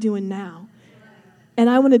God's doing now. And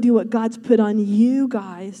I want to do what God's put on you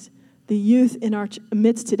guys, the youth in our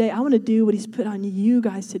midst today. I want to do what he's put on you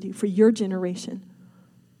guys to do for your generation.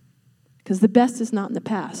 Because the best is not in the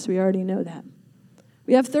past. We already know that.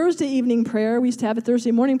 We have Thursday evening prayer. We used to have a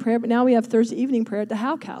Thursday morning prayer, but now we have Thursday evening prayer at the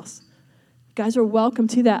Houck House. You guys are welcome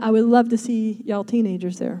to that. I would love to see y'all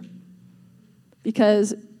teenagers there.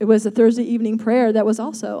 Because it was a Thursday evening prayer that was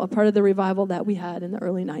also a part of the revival that we had in the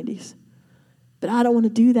early 90s. But I don't want to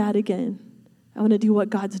do that again. I want to do what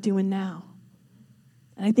God's doing now.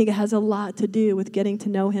 And I think it has a lot to do with getting to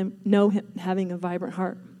know him, having a vibrant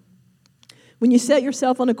heart. When you set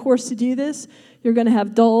yourself on a course to do this, you're going to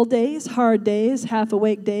have dull days, hard days,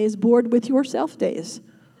 half-awake days, bored with yourself days.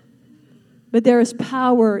 But there is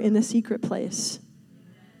power in the secret place.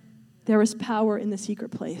 There is power in the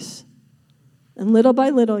secret place. And little by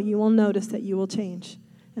little, you will notice that you will change.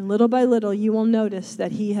 And little by little, you will notice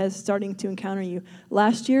that he is starting to encounter you.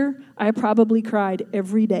 Last year, I probably cried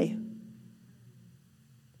every day.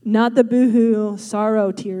 Not the boo-hoo,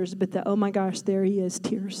 sorrow tears, but the, oh my gosh, there he is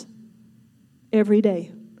tears. Every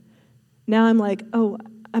day. Now I'm like, oh,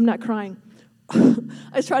 I'm not crying.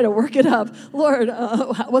 I try to work it up. Lord,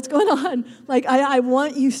 what's going on? Like, I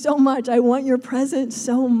want you so much. I want your presence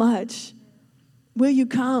so much. Will you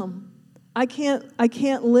come? I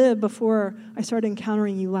can't live before I started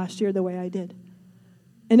encountering you last year the way I did.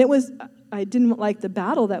 And I didn't like the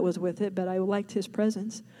battle that was with it, but I liked his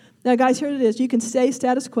presence. Now, guys, here it is. You can stay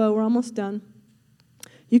status quo. We're almost done.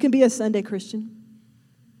 You can be a Sunday Christian.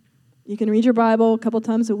 You can read your Bible a couple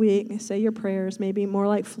times a week, say your prayers, maybe more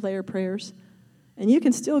like flare prayers, and you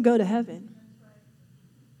can still go to heaven.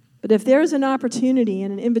 But if there's an opportunity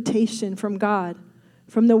and an invitation from God,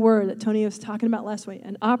 from the word that Tony was talking about last week,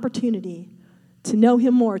 an opportunity to know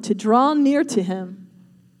him more, to draw near to him,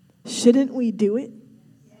 shouldn't we do it?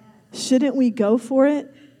 Shouldn't we go for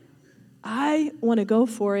it? I want to go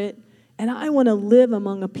for it, and I want to live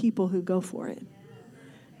among a people who go for it.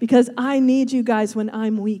 Because I need you guys when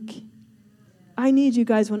I'm weak. I need you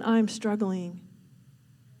guys when I'm struggling.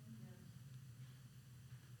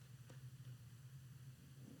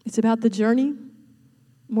 It's about the journey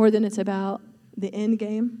more than it's about the end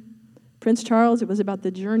game. Prince Charles, it was about the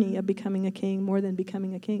journey of becoming a king more than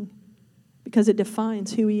becoming a king, because it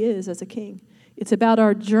defines who he is as a king. It's about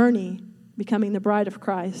our journey becoming the bride of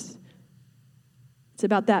Christ. It's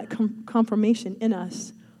about that confirmation in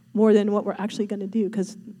us more than what we're actually going to do,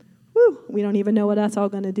 because we don't even know what that's all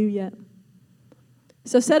going to do yet.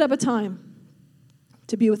 So set up a time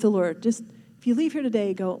to be with the Lord. Just if you leave here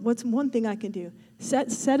today, go, what's one thing I can do? Set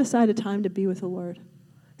aside a time to be with the Lord.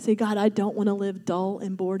 Say, God, I don't want to live dull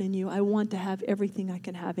and bored in you. I want to have everything I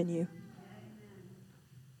can have in you.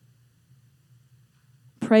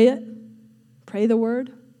 Pray it. Pray the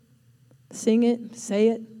word. Sing it. Say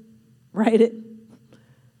it. Write it.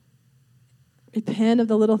 Repent of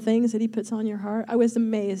the little things that he puts on your heart. I was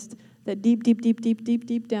amazed that deep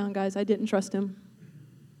down, guys, I didn't trust him.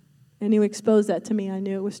 And he exposed that to me. I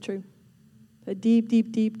knew it was true. That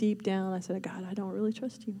deep down, I said, God, I don't really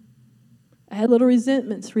trust you. I had little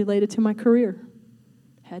resentments related to my career.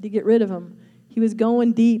 Had to get rid of them. He was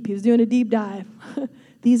going deep. He was doing a deep dive.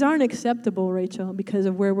 These aren't acceptable, Rachel, because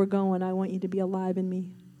of where we're going. I want you to be alive in me.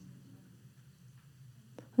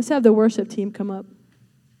 Let's have the worship team come up.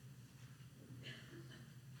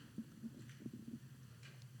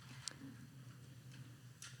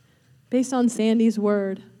 Based on Sandy's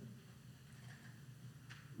word,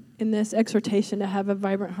 in this exhortation to have a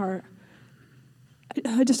vibrant heart,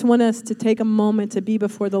 I just want us to take a moment to be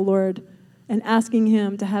before the Lord and asking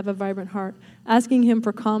him to have a vibrant heart, asking him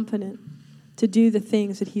for confidence to do the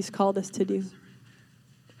things that he's called us to do.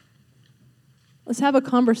 Let's have a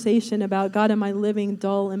conversation about, God, am I living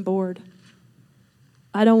dull and bored?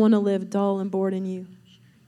 I don't want to live dull and bored in you.